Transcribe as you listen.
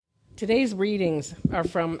Today's readings are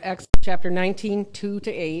from Exodus chapter 19, 2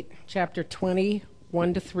 to 8, chapter 20,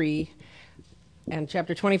 1 to 3, and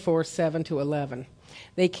chapter 24, 7 to 11.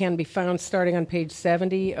 They can be found starting on page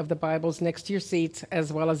 70 of the Bibles next to your seats,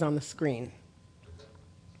 as well as on the screen.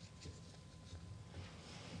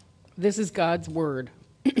 This is God's word.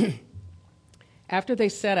 After they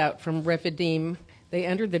set out from Rearview, they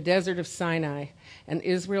entered the desert of Sinai, and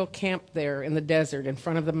Israel camped there in the desert in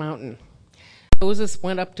front of the mountain. Moses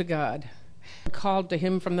went up to God and called to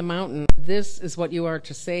him from the mountain, "This is what you are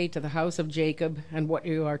to say to the house of Jacob and what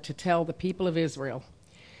you are to tell the people of Israel.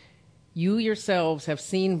 You yourselves have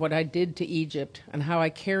seen what I did to Egypt and how I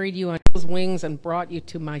carried you on eagle's wings and brought you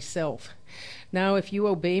to myself. Now if you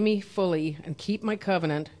obey me fully and keep my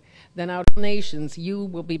covenant, then out of all nations you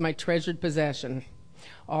will be my treasured possession.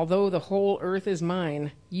 Although the whole earth is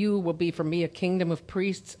mine, you will be for me a kingdom of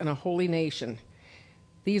priests and a holy nation.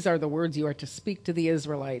 These are the words you are to speak to the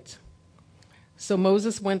Israelites." So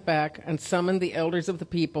Moses went back and summoned the elders of the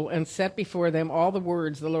people and set before them all the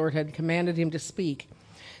words the Lord had commanded him to speak.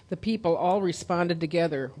 The people all responded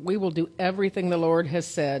together, "We will do everything the Lord has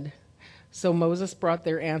said." So Moses brought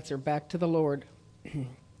their answer back to the Lord,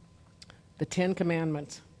 the 10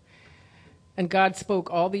 Commandments. And God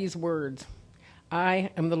spoke all these words,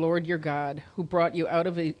 "I am the Lord your God, who brought you out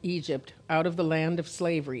of Egypt, out of the land of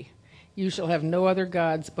slavery. You shall have no other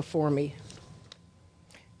gods before me."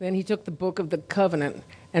 Then he took the book of the covenant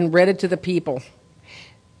and read it to the people.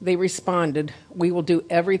 They responded, "We will do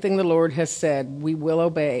everything the Lord has said. We will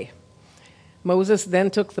obey." Moses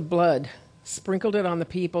then took the blood, sprinkled it on the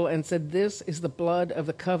people, and said, "This is the blood of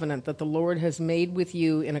the covenant that the Lord has made with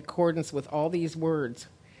you in accordance with all these words."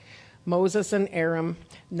 Moses and Aaron,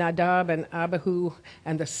 Nadab and Abihu,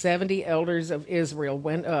 and the 70 elders of Israel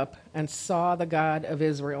went up and saw the God of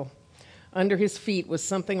Israel. Under his feet was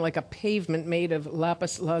something like a pavement made of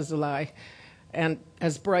lapis lazuli and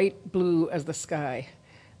as bright blue as the sky.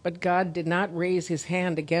 But God did not raise his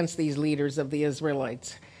hand against these leaders of the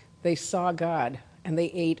Israelites. They saw God, and they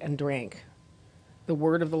ate and drank. The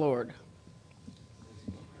word of the Lord.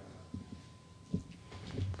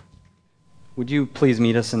 Would you please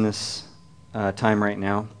meet us in this time right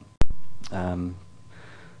now?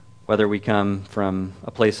 Whether we come from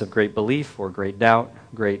a place of great belief or great doubt,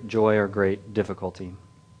 great joy or great difficulty.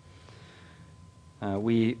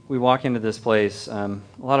 We walk into this place, a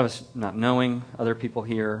lot of us not knowing, other people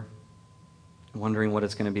here, wondering what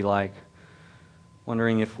it's going to be like,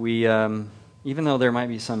 wondering if we, even though there might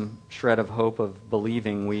be some shred of hope of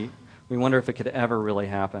believing, we wonder if it could ever really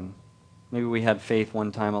happen. Maybe we had faith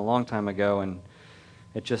one time, a long time ago, and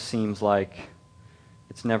it just seems like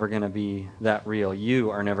it's never going to be that real. You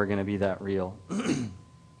are never going to be that real.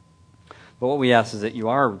 But what we ask is that you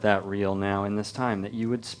are that real now in this time, that you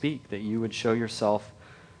would speak, that you would show yourself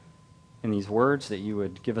in these words, that you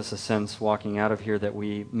would give us a sense walking out of here that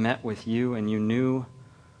we met with you and you knew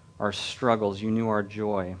our struggles, you knew our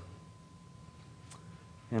joy.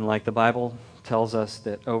 And like the Bible tells us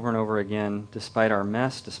that over and over again, despite our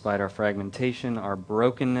mess, despite our fragmentation, our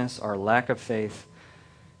brokenness, our lack of faith,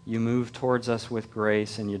 you moved towards us with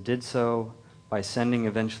grace, and you did so by sending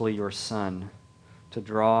eventually your Son to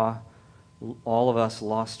draw all of us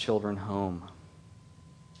lost children home.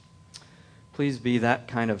 Please be that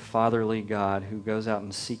kind of fatherly God who goes out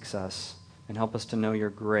and seeks us, and help us to know your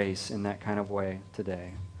grace in that kind of way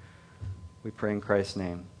today. We pray in Christ's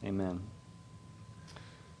name. Amen.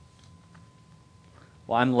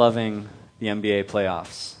 Well, I'm loving the NBA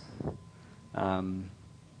playoffs.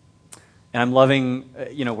 And I'm loving,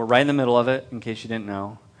 we're right in the middle of it, in case you didn't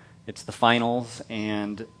know. It's the finals,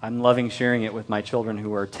 and I'm loving sharing it with my children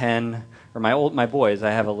who are 10, or my boys.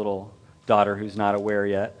 I have a little daughter who's not aware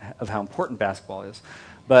yet of how important basketball is.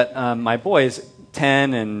 But my boys,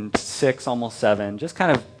 10 and 6, almost 7, just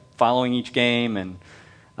kind of following each game.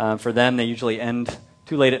 And for them, they usually end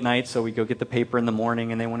too late at night, so we go get the paper in the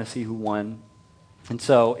morning, and they want to see who won. And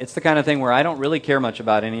so it's the kind of thing where I don't really care much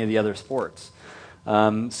about any of the other sports.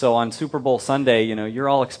 So on Super Bowl Sunday, you're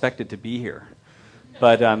all expected to be here.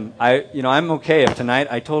 But I'm okay if tonight,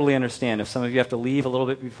 I totally understand if some of you have to leave a little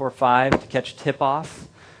bit before 5 to catch tip-off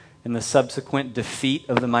in the subsequent defeat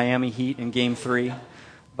of the Miami Heat in Game 3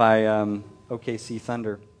 by OKC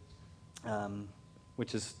Thunder,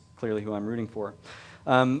 which is clearly who I'm rooting for.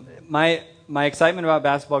 My excitement about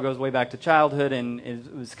basketball goes way back to childhood, and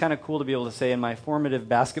it was kind of cool to be able to say in my formative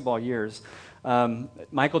basketball years,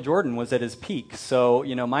 Michael Jordan was at his peak. So,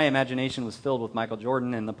 my imagination was filled with Michael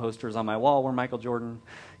Jordan, and the posters on my wall were Michael Jordan,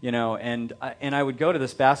 and I would go to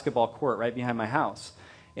this basketball court right behind my house.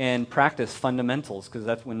 and practice fundamentals, because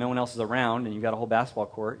that's when no one else is around and you've got a whole basketball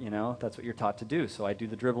court, that's what you're taught to do. So I do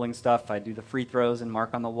the dribbling stuff, I do the free throws and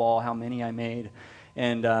mark on the wall how many I made,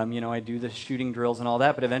 and I do the shooting drills and all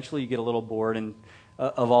that, but eventually you get a little bored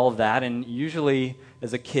of all of that, and usually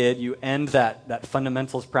as a kid you end that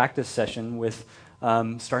fundamentals practice session with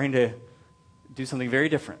starting to do something very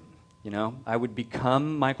different. I would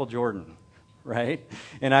become Michael Jordan, right?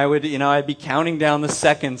 And I'd be counting down the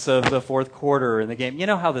seconds of the fourth quarter in the game. You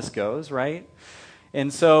know how this goes, right?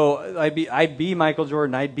 And so I'd be Michael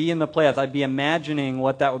Jordan. I'd be in the playoffs. I'd be imagining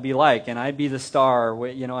what that would be like, and I'd be the star.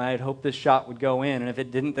 I'd hope this shot would go in, and if it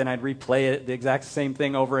didn't, then I'd replay it, the exact same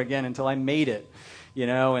thing over again until I made it,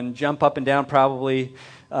 and jump up and down probably.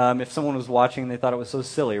 If someone was watching, they thought it was so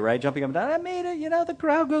silly, right? Jumping up and down, I made it, the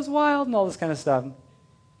crowd goes wild and all this kind of stuff.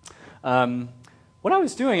 What I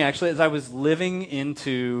was doing actually is I was living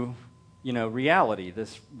into, reality.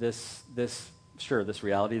 This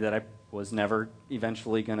reality that I was never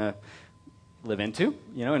eventually going to live into,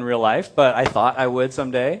 in real life, but I thought I would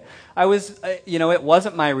someday. It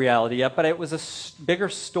wasn't my reality yet, but it was a bigger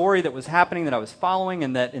story that was happening that I was following,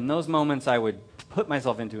 and that in those moments I would put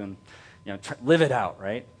myself into and, live it out,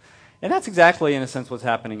 right? And that's exactly, in a sense, what's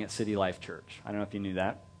happening at City Life Church. I don't know if you knew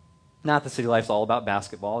that. Not that City Life's all about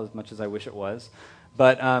basketball, as much as I wish it was.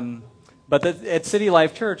 But at City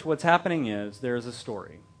Life Church, what's happening is there's a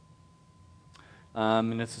story.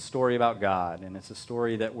 And it's a story about God, and it's a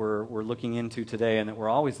story that we're looking into today and that we're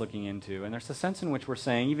always looking into. And there's a sense in which we're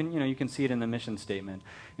saying, even, you can see it in the mission statement,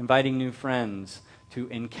 inviting new friends to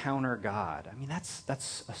encounter God. I mean, that's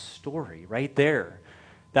a story right there.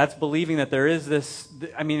 That's believing that there is this,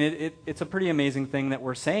 it's a pretty amazing thing that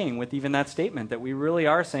we're saying with even that statement, that we really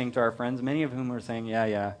are saying to our friends, many of whom are saying,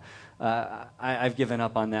 I've given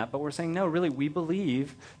up on that. But we're saying, no, really, we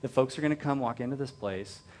believe that folks are going to come walk into this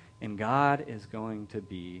place, and God is going to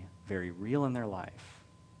be very real in their life.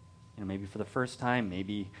 Maybe for the first time,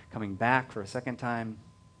 maybe coming back for a second time.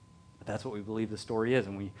 But that's what we believe the story is,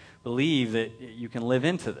 and we believe that you can live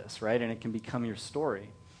into this, right? And it can become your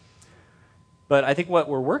story. But I think what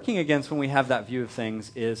we're working against when we have that view of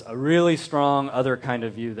things is a really strong other kind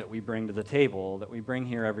of view that we bring to the table, that we bring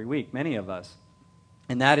here every week, many of us.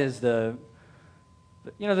 And that is this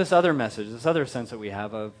other message, this other sense that we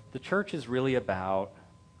have of the church is really about,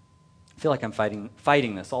 I feel like I'm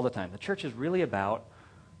fighting this all the time. The church is really about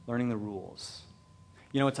learning the rules.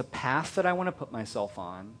 It's a path that I want to put myself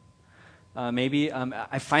on. Maybe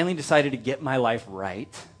I finally decided to get my life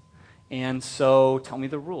right. And so tell me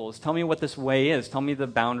the rules. Tell me what this way is. Tell me the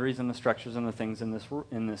boundaries and the structures and the things in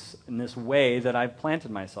this way that I've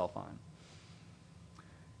planted myself on.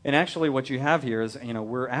 And actually what you have here is,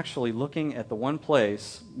 we're actually looking at the one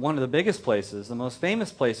place, one of the biggest places, the most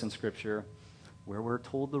famous place in Scripture, where we're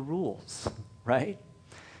told the rules, right?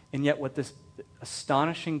 And yet what this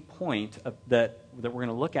astonishing point that we're going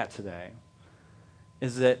to look at today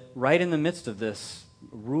is that right in the midst of this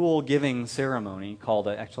rule-giving ceremony, called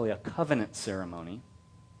actually a covenant ceremony,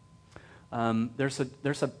 there's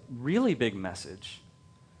a really big message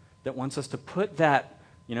that wants us to put that,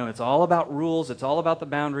 it's all about rules, it's all about the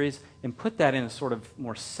boundaries, and put that in a sort of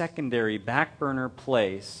more secondary, back burner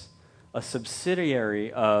place, a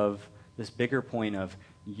subsidiary of this bigger point of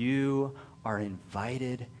you are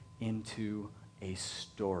invited into a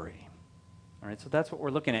story. All right, so that's what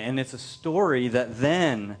we're looking at. And it's a story that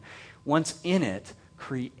then, once in it,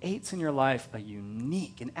 creates in your life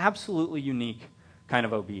an absolutely unique kind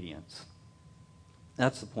of obedience.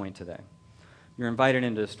 That's the point today. You're invited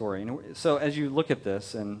into a story. And so as you look at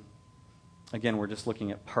this, and again, we're just looking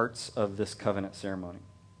at parts of this covenant ceremony.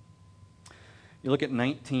 You look at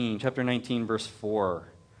chapter 19, verse 4,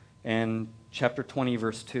 and chapter 20,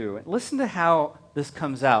 verse 2. And listen to how this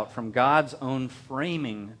comes out from God's own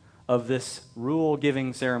framing of this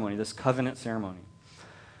rule-giving ceremony, this covenant ceremony.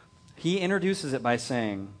 He introduces it by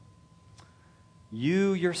saying,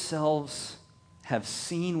 "You yourselves have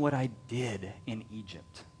seen what I did in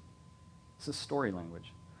Egypt." This is story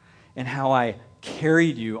language. "And how I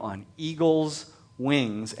carried you on eagle's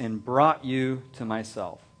wings and brought you to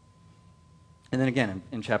myself." And then again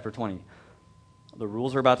in chapter 20, the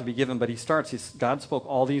rules are about to be given, but God spoke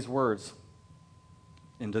all these words.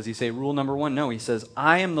 And does he say rule number 1? No, he says,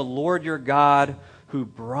 "I am the Lord your God who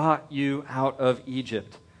brought you out of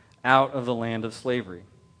Egypt, out of the land of slavery."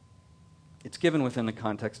 It's given within the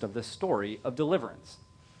context of this story of deliverance.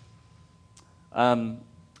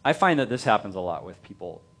 I find that this happens a lot with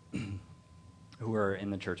people who are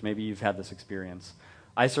in the church. Maybe you've had this experience.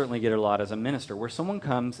 I certainly get it a lot as a minister, where someone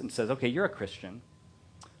comes and says, "Okay, you're a Christian,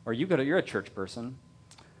 or you're a church person.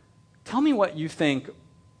 Tell me what you think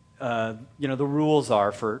the rules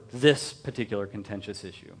are for this particular contentious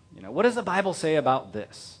issue. What does the Bible say about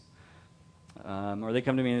this? Or they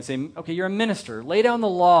come to me and say, okay, you're a minister. Lay down the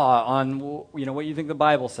law on what you think the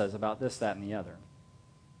Bible says about this, that, and the other.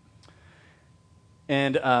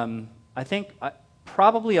 And I think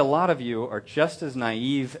probably a lot of you are just as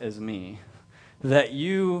naive as me, that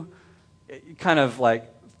you kind of like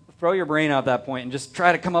throw your brain out at that point and just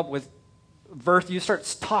try to come up with verse. You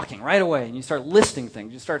start talking right away, and you start listing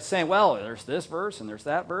things. You start saying, well, there's this verse, and there's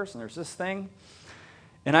that verse, and there's this thing.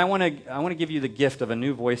 And I want to give you the gift of a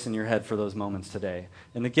new voice in your head for those moments today.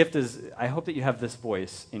 And the gift is, I hope that you have this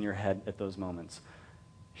voice in your head at those moments.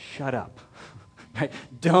 Shut up. Right?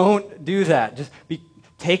 Don't do that. Just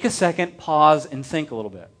take a second, pause, and think a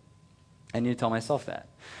little bit. I need to tell myself that.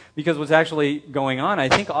 Because what's actually going on, I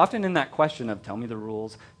think often in that question of tell me the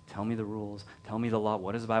rules, tell me the rules, tell me the law,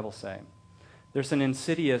 what does the Bible say? There's an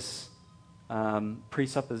insidious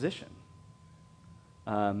presupposition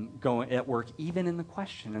going at work even in the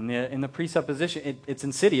question. And in the presupposition, it's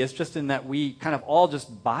insidious just in that we kind of all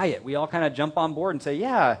just buy it. We all kind of jump on board and say,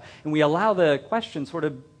 yeah, and we allow the question sort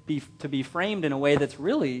of to be framed in a way that's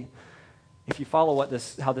really, if you follow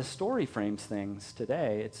how this story frames things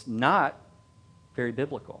today, it's not very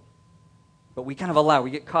biblical. But we kind of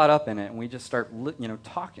we get caught up in it, and we just start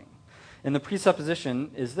talking. And the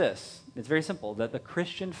presupposition is this. It's very simple, that the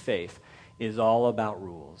Christian faith is all about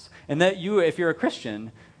rules. And that if you're a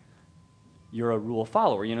Christian, you're a rule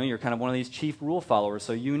follower. You're kind of one of these chief rule followers,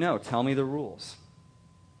 so tell me the rules.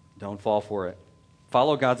 Don't fall for it.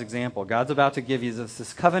 Follow God's example. God's about to give you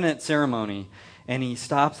this covenant ceremony, and he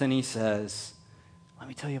stops and he says, let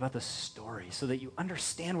me tell you about the story so that you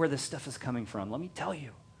understand where this stuff is coming from. Let me tell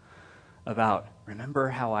you about, remember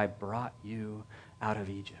how I brought you out of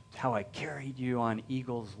Egypt, how I carried you on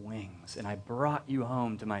eagle's wings, and I brought you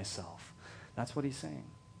home to myself. That's what he's saying.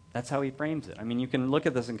 That's how he frames it. I mean, you can look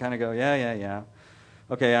at this and kind of go, yeah.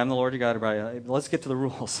 Okay, I'm the Lord your God. Let's get to the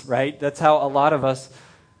rules, right? That's how a lot of us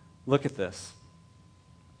look at this.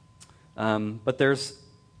 But there's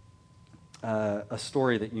a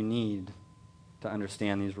story that you need to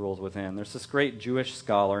understand these rules within. There's this great Jewish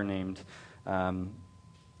scholar named,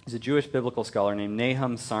 he's a Jewish biblical scholar named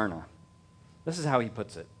Nahum Sarna. This is how he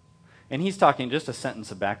puts it. And he's talking just a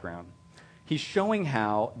sentence of background. He's showing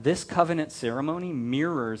how this covenant ceremony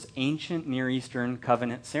mirrors ancient Near Eastern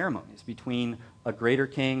covenant ceremonies between a greater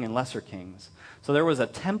king and lesser kings. So there was a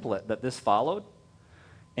template that this followed,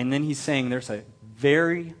 and then he's saying there's a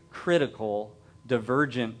very critical,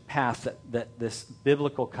 divergent path that this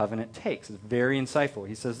biblical covenant takes. It's very insightful.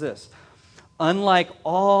 He says this, unlike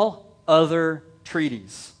all other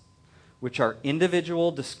treaties, which are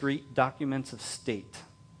individual, discrete documents of state,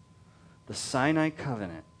 the Sinai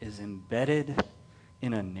covenant is embedded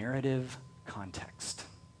in a narrative context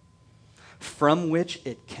from which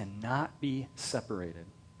it cannot be separated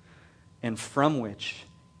and from which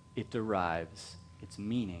it derives its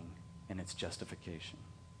meaning and its justification.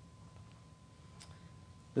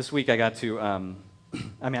 This week I got to,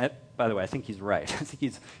 by the way, I think he's right. I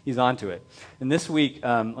think he's onto it. And this week,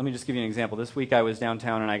 let me just give you an example. This week I was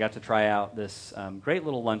downtown and I got to try out this great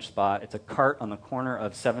little lunch spot. It's a cart on the corner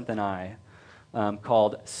of 7th and I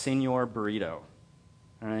called Senor Burrito.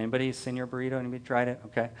 Anybody Senor Burrito? Anybody tried it?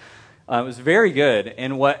 Okay. It was very good.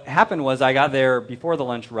 And what happened was I got there before the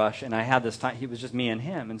lunch rush and I had this time. It was just me and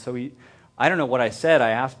him. And so I don't know what I said.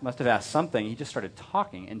 Must have asked something. He just started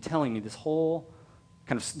talking and telling me this whole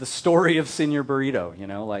kind of the story of Senor Burrito,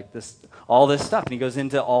 like all this stuff. And he goes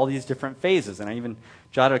into all these different phases. And I even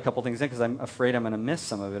jotted a couple things in because I'm afraid I'm going to miss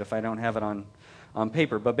some of it if I don't have it on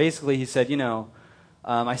paper. But basically he said,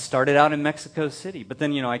 I started out in Mexico City, but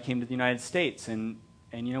then, I came to the United States. And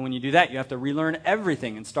when you do that, you have to relearn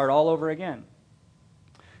everything and start all over again.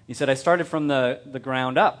 He said, I started from the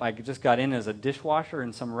ground up. I just got in as a dishwasher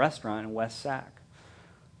in some restaurant in West Sac.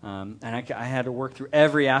 And I had to work through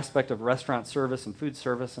every aspect of restaurant service and food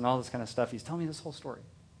service and all this kind of stuff. He's telling me this whole story.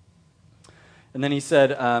 And then he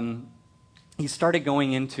said, he started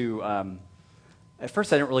going into, at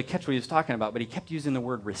first I didn't really catch what he was talking about, but he kept using the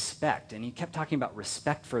word respect. And he kept talking about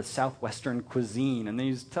respect for Southwestern cuisine. And then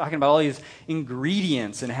he was talking about all these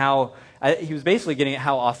ingredients and how, he was basically getting at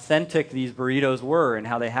how authentic these burritos were and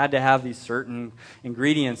how they had to have these certain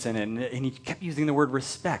ingredients in it. And he kept using the word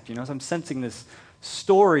respect. So I'm sensing this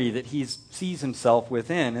story that he sees himself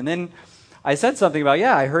within. And then I said something about,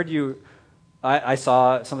 I heard you, I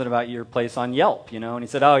saw something about your place on Yelp, and he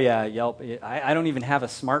said, oh yeah, Yelp, I don't even have a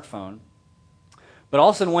smartphone. But all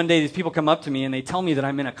of a sudden one day these people come up to me and they tell me that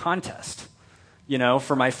I'm in a contest,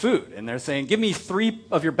 for my food. And they're saying, give me 3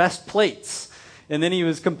 of your best plates. And then he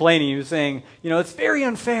was complaining. He was saying, it's very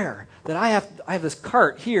unfair that I have this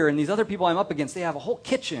cart here, and these other people I'm up against, they have a whole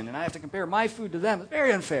kitchen, and I have to compare my food to them. It's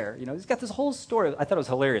very unfair. He's got this whole story. I thought it was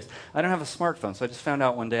hilarious. I don't have a smartphone, so I just found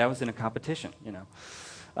out one day I was in a competition,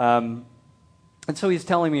 And so he's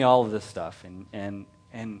telling me all of this stuff, and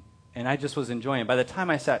I just was enjoying it. By the time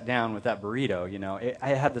I sat down with that burrito, I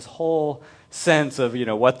had this whole sense of,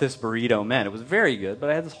 what this burrito meant. It was very good, but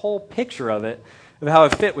I had this whole picture of it, of how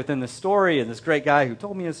it fit within the story and this great guy who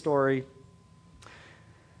told me a story.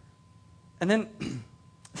 And then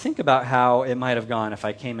think about how it might have gone if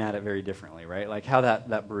I came at it very differently, right? Like how that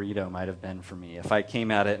burrito might have been for me. If I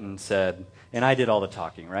came at it and said, and I did all the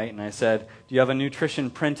talking, right? And I said, do you have a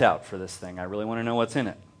nutrition printout for this thing? I really want to know what's in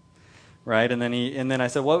it. Right? And then I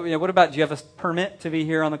said, well, what about, do you have a permit to be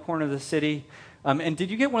here on the corner of the city? And did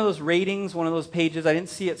you get one of those ratings, one of those pages? I didn't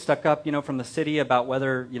see it stuck up, from the city about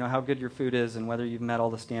whether, how good your food is and whether you've met all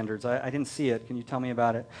the standards. I didn't see it. Can you tell me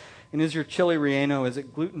about it? And is your chili relleno, is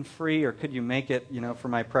it gluten-free, or could you make it, for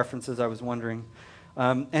my preferences? I was wondering.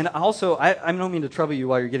 And also, I don't mean to trouble you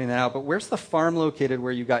while you're getting that out, but where's the farm located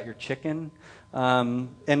where you got your chicken?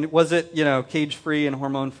 And was it, cage-free and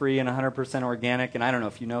hormone-free and 100% organic? And I don't know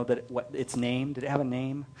if you know what its name. Did it have a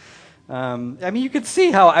name? You could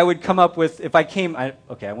see how I would come up with, if I came, I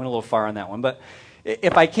went a little far on that one, but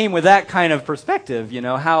if I came with that kind of perspective,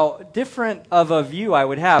 how different of a view I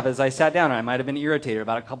would have as I sat down. I might have been irritated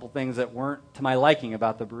about a couple things that weren't to my liking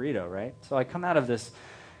about the burrito, right? So I come out of this,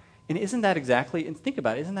 and isn't that exactly, and think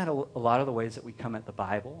about it, isn't that a lot of the ways that we come at the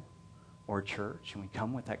Bible or church, and we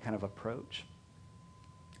come with that kind of approach?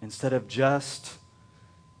 Instead of just,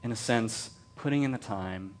 in a sense, putting in the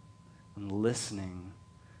time and listening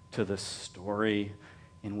to the story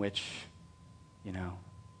in which,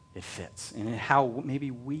 it fits, and how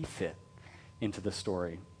maybe we fit into the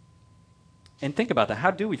story. And think about that.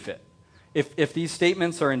 How do we fit? If these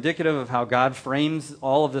statements are indicative of how God frames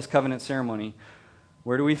all of this covenant ceremony,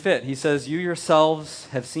 where do we fit? He says, you yourselves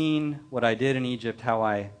have seen what I did in Egypt, how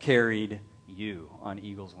I carried you on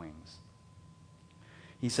eagle's wings.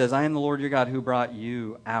 He says, I am the Lord your God who brought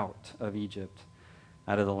you out of Egypt,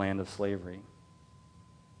 out of the land of slavery.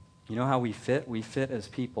 You know how we fit? We fit as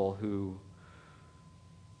people who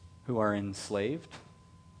are enslaved,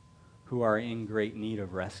 who are in great need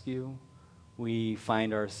of rescue. We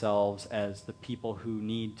find ourselves as the people who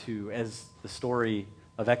need to, as the story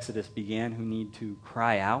of Exodus began, who need to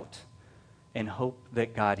cry out and hope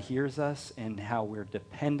that God hears us, and how we're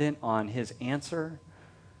dependent on his answer.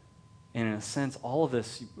 And in a sense, all of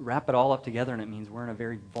this, you wrap it all up together, and it means we're in a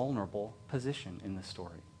very vulnerable position in this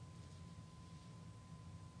story.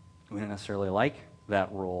 We don't necessarily like that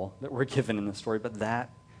role that we're given in the story, but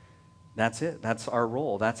that's it. That's our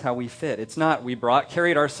role. That's how we fit. It's not we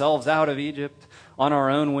carried ourselves out of Egypt on our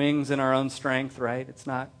own wings and our own strength, right? It's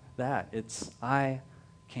not that. It's I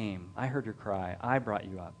came. I heard your cry. I brought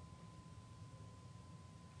you up.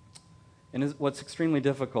 And what's extremely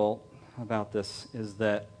difficult about this is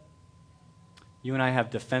that you and I have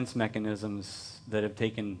defense mechanisms that have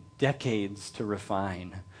taken decades to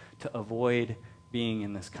refine to avoid being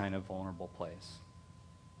in this kind of vulnerable place.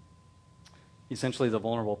 Essentially the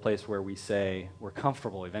vulnerable place where we say, we're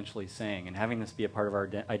comfortable eventually saying, and having this be a part of our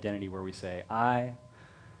identity where we say, I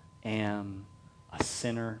am a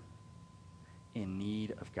sinner in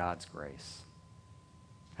need of God's grace.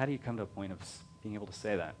 How do you come to a point of being able to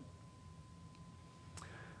say that?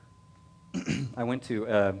 I went to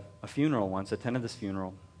a funeral once, attended this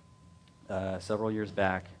funeral several years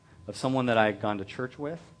back of someone that I had gone to church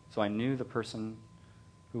with, so I knew the person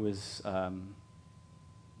who was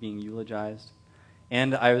being eulogized,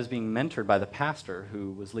 and I was being mentored by the pastor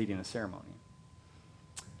who was leading the ceremony.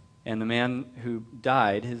 And the man who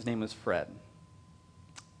died, his name was Fred.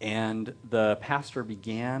 And the pastor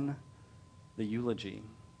began the eulogy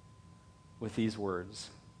with these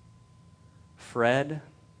words: Fred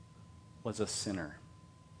was a sinner.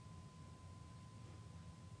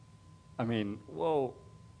 I mean, whoa,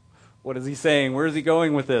 what is he saying? Where is he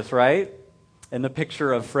going with this, right? And the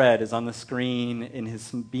picture of Fred is on the screen in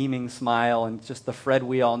his beaming smile, and just the Fred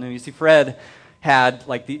we all knew. You see, Fred had,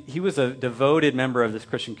 he was a devoted member of this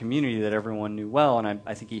Christian community that everyone knew well, and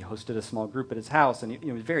I think he hosted a small group at his house, and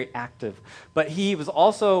he was very active. But he was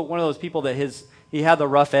also one of those people that he had the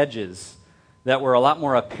rough edges that were a lot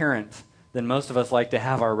more apparent than most of us like to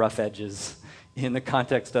have our rough edges in the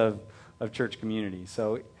context of church community.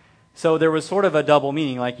 So there was sort of a double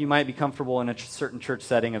meaning. Like, you might be comfortable in a certain church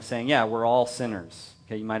setting of saying, yeah, we're all sinners.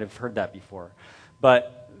 Okay, you might have heard that before.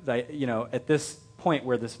 But, at this point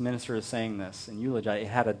where this minister is saying this and eulogy, it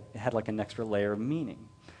had like an extra layer of meaning,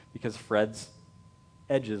 because Fred's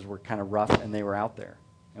edges were kind of rough, and they were out there,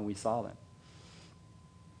 and we saw them.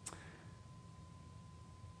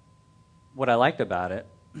 What I liked about it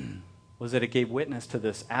was that it gave witness to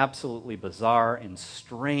this absolutely bizarre and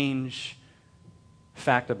strange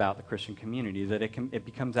fact about the Christian community, that it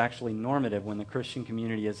becomes actually normative when the Christian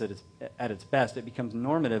community is at its best. It becomes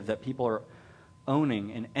normative that people are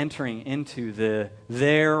owning and entering into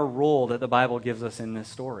their role that the Bible gives us in this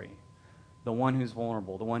story. The one who's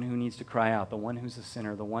vulnerable, the one who needs to cry out, the one who's a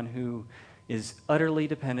sinner, the one who is utterly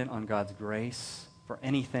dependent on God's grace for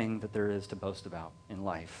anything that there is to boast about in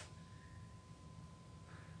life.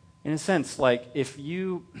 In a sense, like if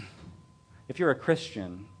you're a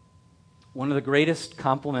Christian, one of the greatest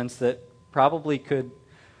compliments that probably could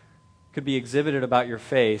be exhibited about your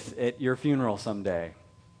faith at your funeral someday,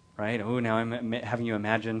 right? Oh, now I'm having you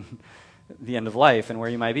imagine the end of life and where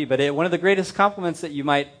you might be. But one of the greatest compliments that you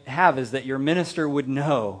might have is that your minister would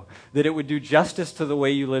know that it would do justice to the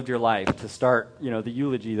way you lived your life to start, the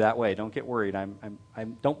eulogy that way. Don't get worried. I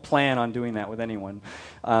don't plan on doing that with anyone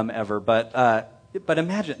ever. But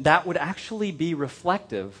imagine that would actually be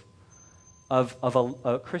reflective of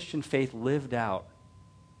a Christian faith lived out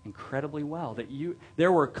incredibly well.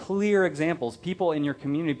 There were clear examples. People in your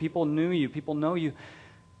community, people knew you, people know you.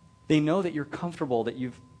 They know that you're comfortable, that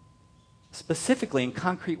you've specifically in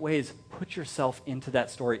concrete ways put yourself into that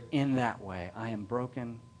story in that way. I am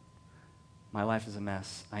broken. My life is a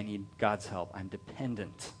mess. I need God's help. I'm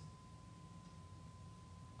dependent.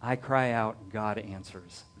 I cry out, God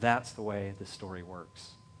answers. That's the way the story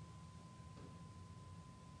works.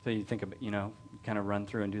 So you think about, kind of run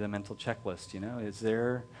through and do the mental checklist, Is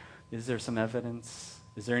there some evidence?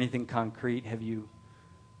 Is there anything concrete? Have you,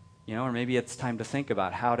 or maybe it's time to think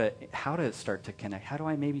about how to start to connect. How do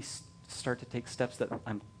I maybe start to take steps that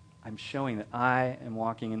I'm showing that I am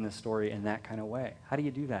walking in this story in that kind of way? How do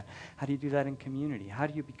you do that? How do you do that in community? How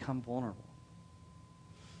do you become vulnerable?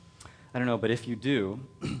 I don't know, but if you do,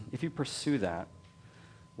 if you pursue that,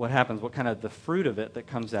 what happens, what kind of the fruit of it that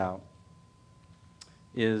comes out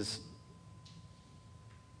is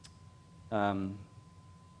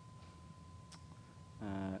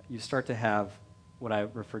you start to have what I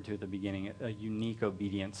referred to at the beginning, a unique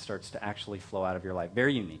obedience starts to actually flow out of your life.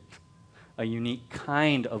 Very unique. A unique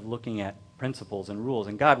kind of looking at principles and rules.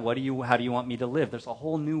 And God, how do you want me to live? There's a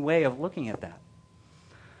whole new way of looking at that.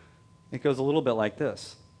 It goes a little bit like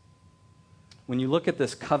this. When you look at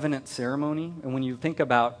this covenant ceremony, and when you think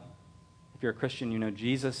about, if you're a Christian,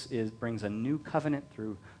 Jesus brings a new covenant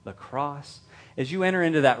through the cross. As you enter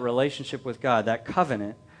into that relationship with God, that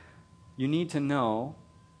covenant, you need to know,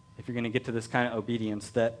 if you're going to get to this kind of obedience,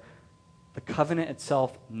 that the covenant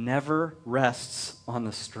itself never rests on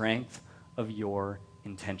the strength of your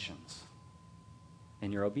intentions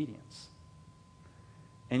and your obedience.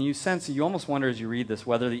 And you almost wonder as you read this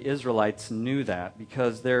whether the Israelites knew that,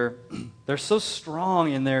 because they're so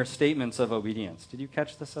strong in their statements of obedience. Did you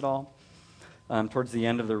catch this at all? Towards the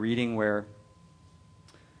end of the reading where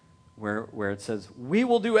it says, we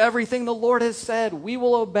will do everything the Lord has said, we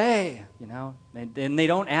will obey, and they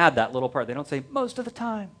don't add that little part. They don't say, most of the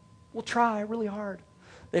time, we'll try really hard.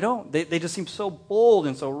 They don't. They just seem so bold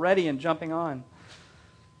and so ready and jumping on.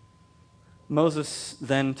 Moses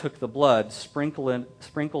then took the blood,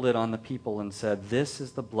 sprinkled it on the people, and said, this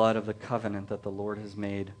is the blood of the covenant that the Lord has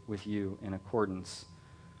made with you in accordance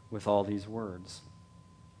with all these words.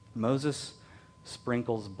 Moses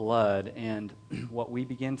sprinkles blood, and what we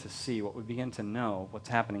begin to see, what we begin to know, what's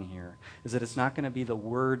happening here, is that it's not going to be the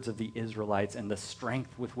words of the Israelites and the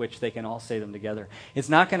strength with which they can all say them together. It's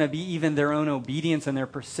not going to be even their own obedience and their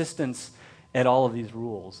persistence at all of these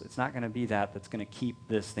rules. It's not going to be that's going to keep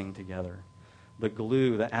this thing together. The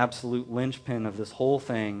glue, the absolute linchpin of this whole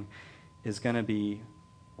thing is going to be,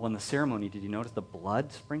 well, in the ceremony, did you notice the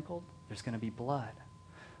blood sprinkled? There's going to be blood.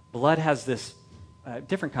 Blood has this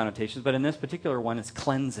different connotations, but in this particular one, it's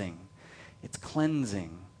cleansing. It's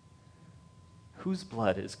cleansing. Whose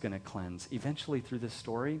blood is going to cleanse? Eventually, through this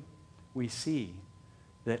story, we see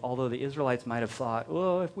that although the Israelites might have thought,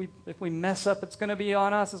 oh, if we mess up, it's going to be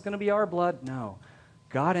on us, it's going to be our blood. No.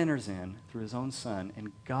 God enters in through his own Son,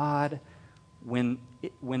 and God, when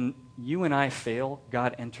you and I fail,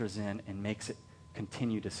 God enters in and makes it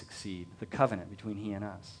continue to succeed. The covenant between he and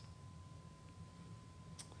us.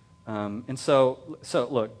 And so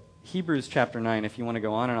look, Hebrews chapter 9, if you want to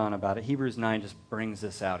go on and on about it, Hebrews 9 just brings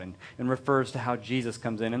this out and refers to how Jesus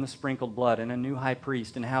comes in and the sprinkled blood and a new high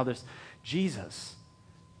priest, and how Jesus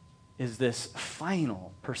is this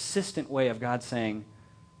final, persistent way of God saying,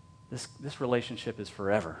 this relationship is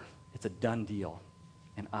forever. It's a done deal,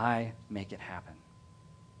 and I make it happen.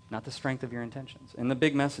 not the strength of your intentions. And the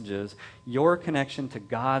big message is your connection to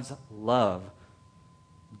God's love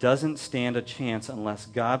doesn't stand a chance unless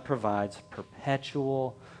God provides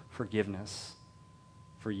perpetual forgiveness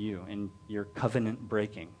for you in your covenant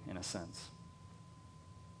breaking, in a sense.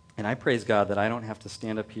 And I praise God that I don't have to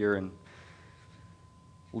stand up here and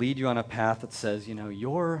lead you on a path that says,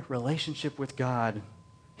 your relationship with God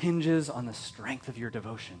hinges on the strength of your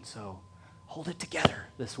devotion. So hold it together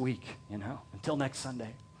this week, until next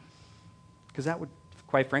Sunday. Because that would,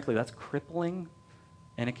 quite frankly, that's crippling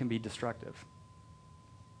and it can be destructive.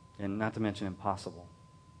 And not to mention impossible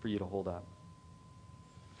for you to hold up.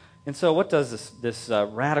 And so what does this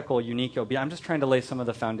radical, unique obedience? I'm just trying to lay some of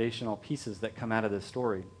the foundational pieces that come out of this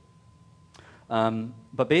story.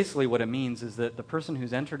 But basically what it means is that the person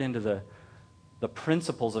who's entered into the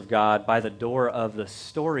principles of God by the door of the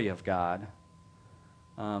story of God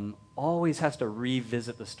always has to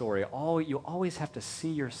revisit the story. You always have to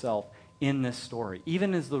see yourself in this story,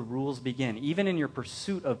 even as the rules begin, even in your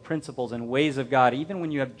pursuit of principles and ways of God, even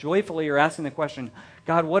when you have joyfully are asking the question,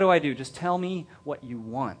 God, what do I do? Just tell me what you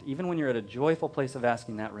want. Even when you're at a joyful place of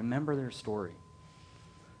asking that, remember their story.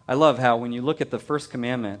 I love how when you look at the first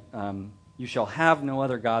commandment, you shall have no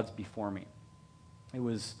other gods before me. It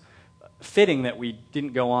was fitting that we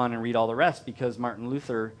didn't go on and read all the rest because Martin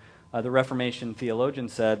Luther, the Reformation theologian,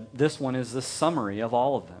 said this one is the summary of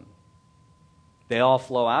all of them. They all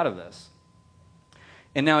flow out of this.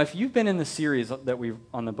 And now if you've been in the series that we've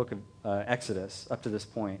on the book of Exodus up to this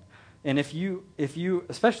point, and if you,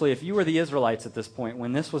 especially if you were the Israelites at this point,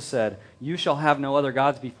 when this was said, you shall have no other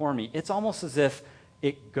gods before me, it's almost as if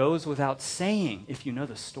it goes without saying if you know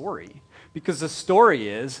the story. Because the story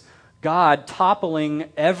is God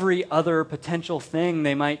toppling every other potential thing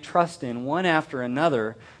they might trust in, one after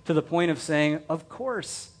another, to the point of saying, of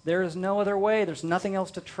course, there is no other way. There's nothing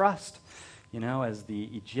else to trust. As the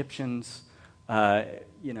Egyptians,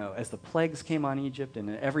 as the plagues came on Egypt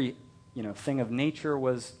and every, thing of nature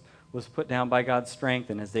was put down by God's strength,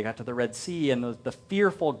 and as they got to the Red Sea and the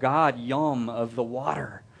fearful God Yom of the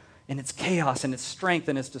water and its chaos and its strength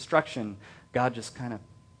and its destruction, God just kind of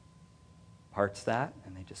parts that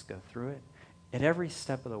and they just go through it. At every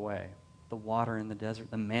step of the way, the water in the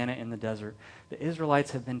desert, the manna in the desert, the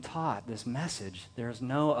Israelites have been taught this message. There's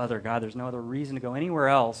no other God. There's no other reason to go anywhere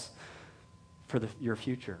else for your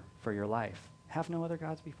future, for your life. Have no other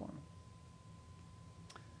gods before me.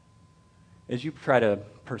 As you try to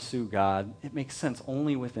pursue God, it makes sense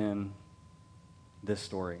only within this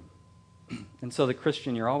story. And so the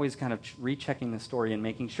Christian, you're always kind of rechecking the story and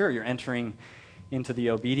making sure you're entering into the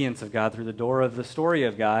obedience of God through the door of the story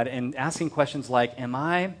of God and asking questions like,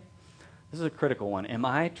 this is a critical one, am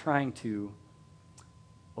I trying to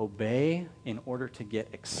obey in order to get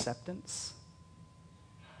acceptance?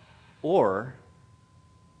 Or,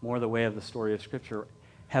 more the way of the story of Scripture,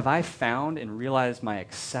 have I found and realized my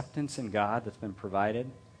acceptance in God that's been provided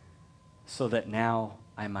so that now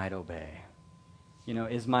I might obey?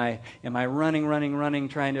 Am I running,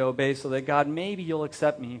 trying to obey so that God, maybe you'll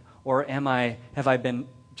accept me? Or have I been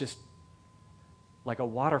just like a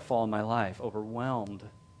waterfall in my life, overwhelmed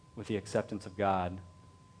with the acceptance of God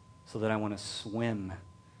so that I want to swim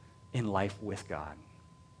in life with God?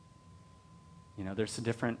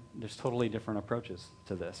 There's totally different approaches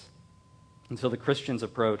to this. And so the Christian's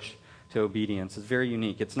approach to obedience is very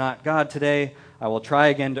unique. It's not, God, today I will try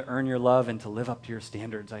again to earn your love and to live up to your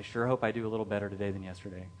standards. I sure hope I do a little better today than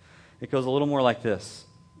yesterday. It goes a little more like this,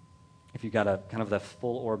 if you got a kind of the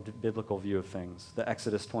full-orbed biblical view of things, the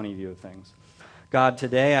Exodus 20 view of things. God,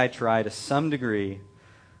 today I try to some degree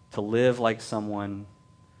to live like someone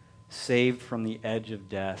saved from the edge of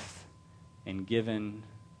death and given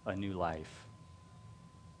a new life.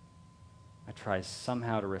 I try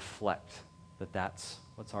somehow to reflect that that's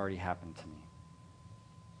what's already happened to me.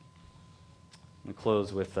 I'm going to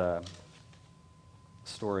close with a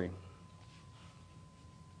story.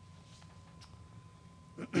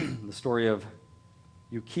 The story of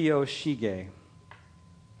Yukio Shige.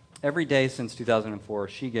 Every day since 2004,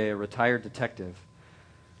 Shige, a retired detective,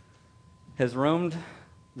 has roamed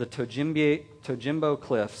the Tojimbo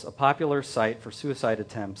Cliffs, a popular site for suicide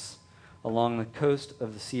attempts along the coast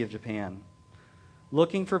of the Sea of Japan,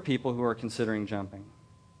 looking for people who are considering jumping.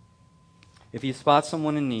 If he spots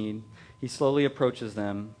someone in need, he slowly approaches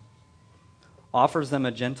them, offers them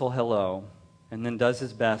a gentle hello, and then does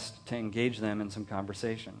his best to engage them in some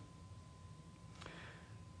conversation.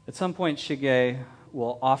 At some point, Shige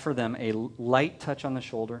will offer them a light touch on the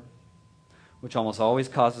shoulder, which almost always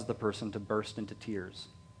causes the person to burst into tears.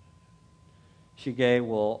 Shige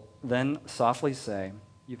will then softly say,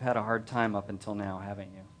 "You've had a hard time up until now,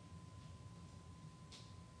 haven't you?"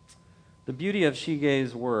 The beauty of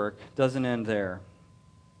Shige's work doesn't end there.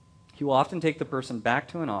 He will often take the person back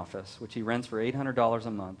to an office, which he rents for $800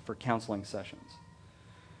 a month, for counseling sessions.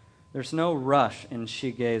 There's no rush in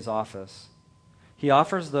Shige's office. He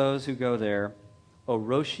offers those who go there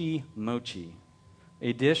oroshi mochi,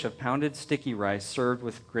 a dish of pounded sticky rice served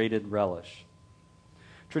with grated relish.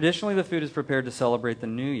 Traditionally, the food is prepared to celebrate the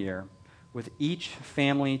new year, with each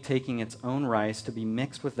family taking its own rice to be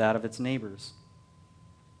mixed with that of its neighbors.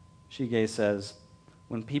 Shige says,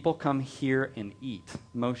 when people come here and eat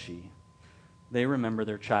mochi, they remember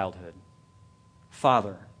their childhood.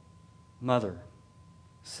 Father, mother,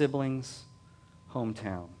 siblings,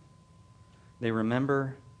 hometown. They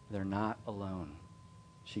remember they're not alone,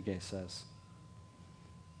 Shige says.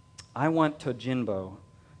 I want Tojinbo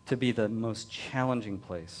to be the most challenging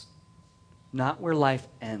place, not where life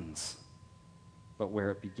ends, but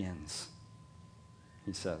where it begins,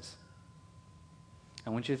 he says. I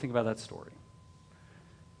want you to think about that story.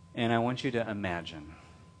 And I want you to imagine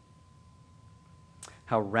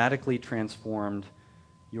how radically transformed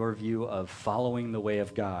your view of following the way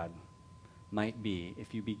of God might be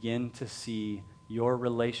if you begin to see your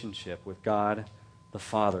relationship with God the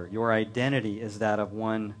Father. Your identity is that of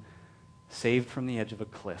one saved from the edge of a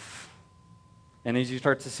cliff. And as you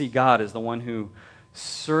start to see God as the one who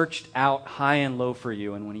searched out high and low for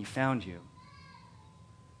you, and when he found you,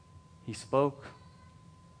 he spoke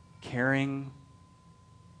caring,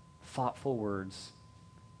 thoughtful words,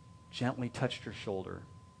 gently touched your shoulder,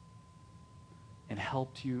 and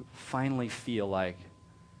helped you finally feel like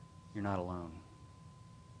you're not alone.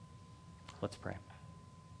 Let's pray.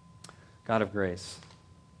 God of grace,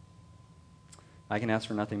 I can ask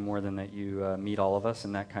for nothing more than that you meet all of us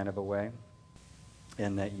in that kind of a way,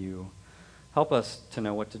 and that you help us to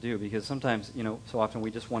know what to do, because sometimes, so often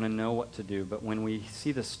we just want to know what to do, but when we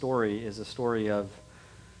see the story is a story of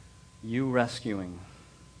you rescuing,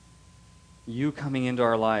 you coming into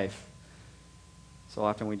our life, so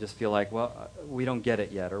often we just feel like, well, we don't get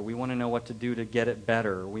it yet, or we want to know what to do to get it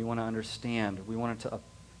better, or we want to understand, we want it to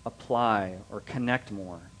apply or connect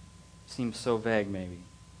more. Seems so vague maybe.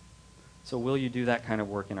 So will you do that kind of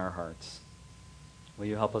work in our hearts? Will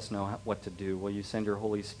you help us know what to do? Will you send your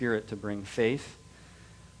Holy Spirit to bring faith,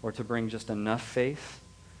 or to bring just enough faith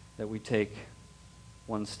that we take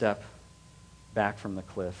one step back from the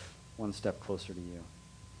cliff, one step closer to you?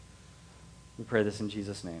 We pray this in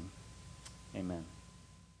Jesus' name. Amen.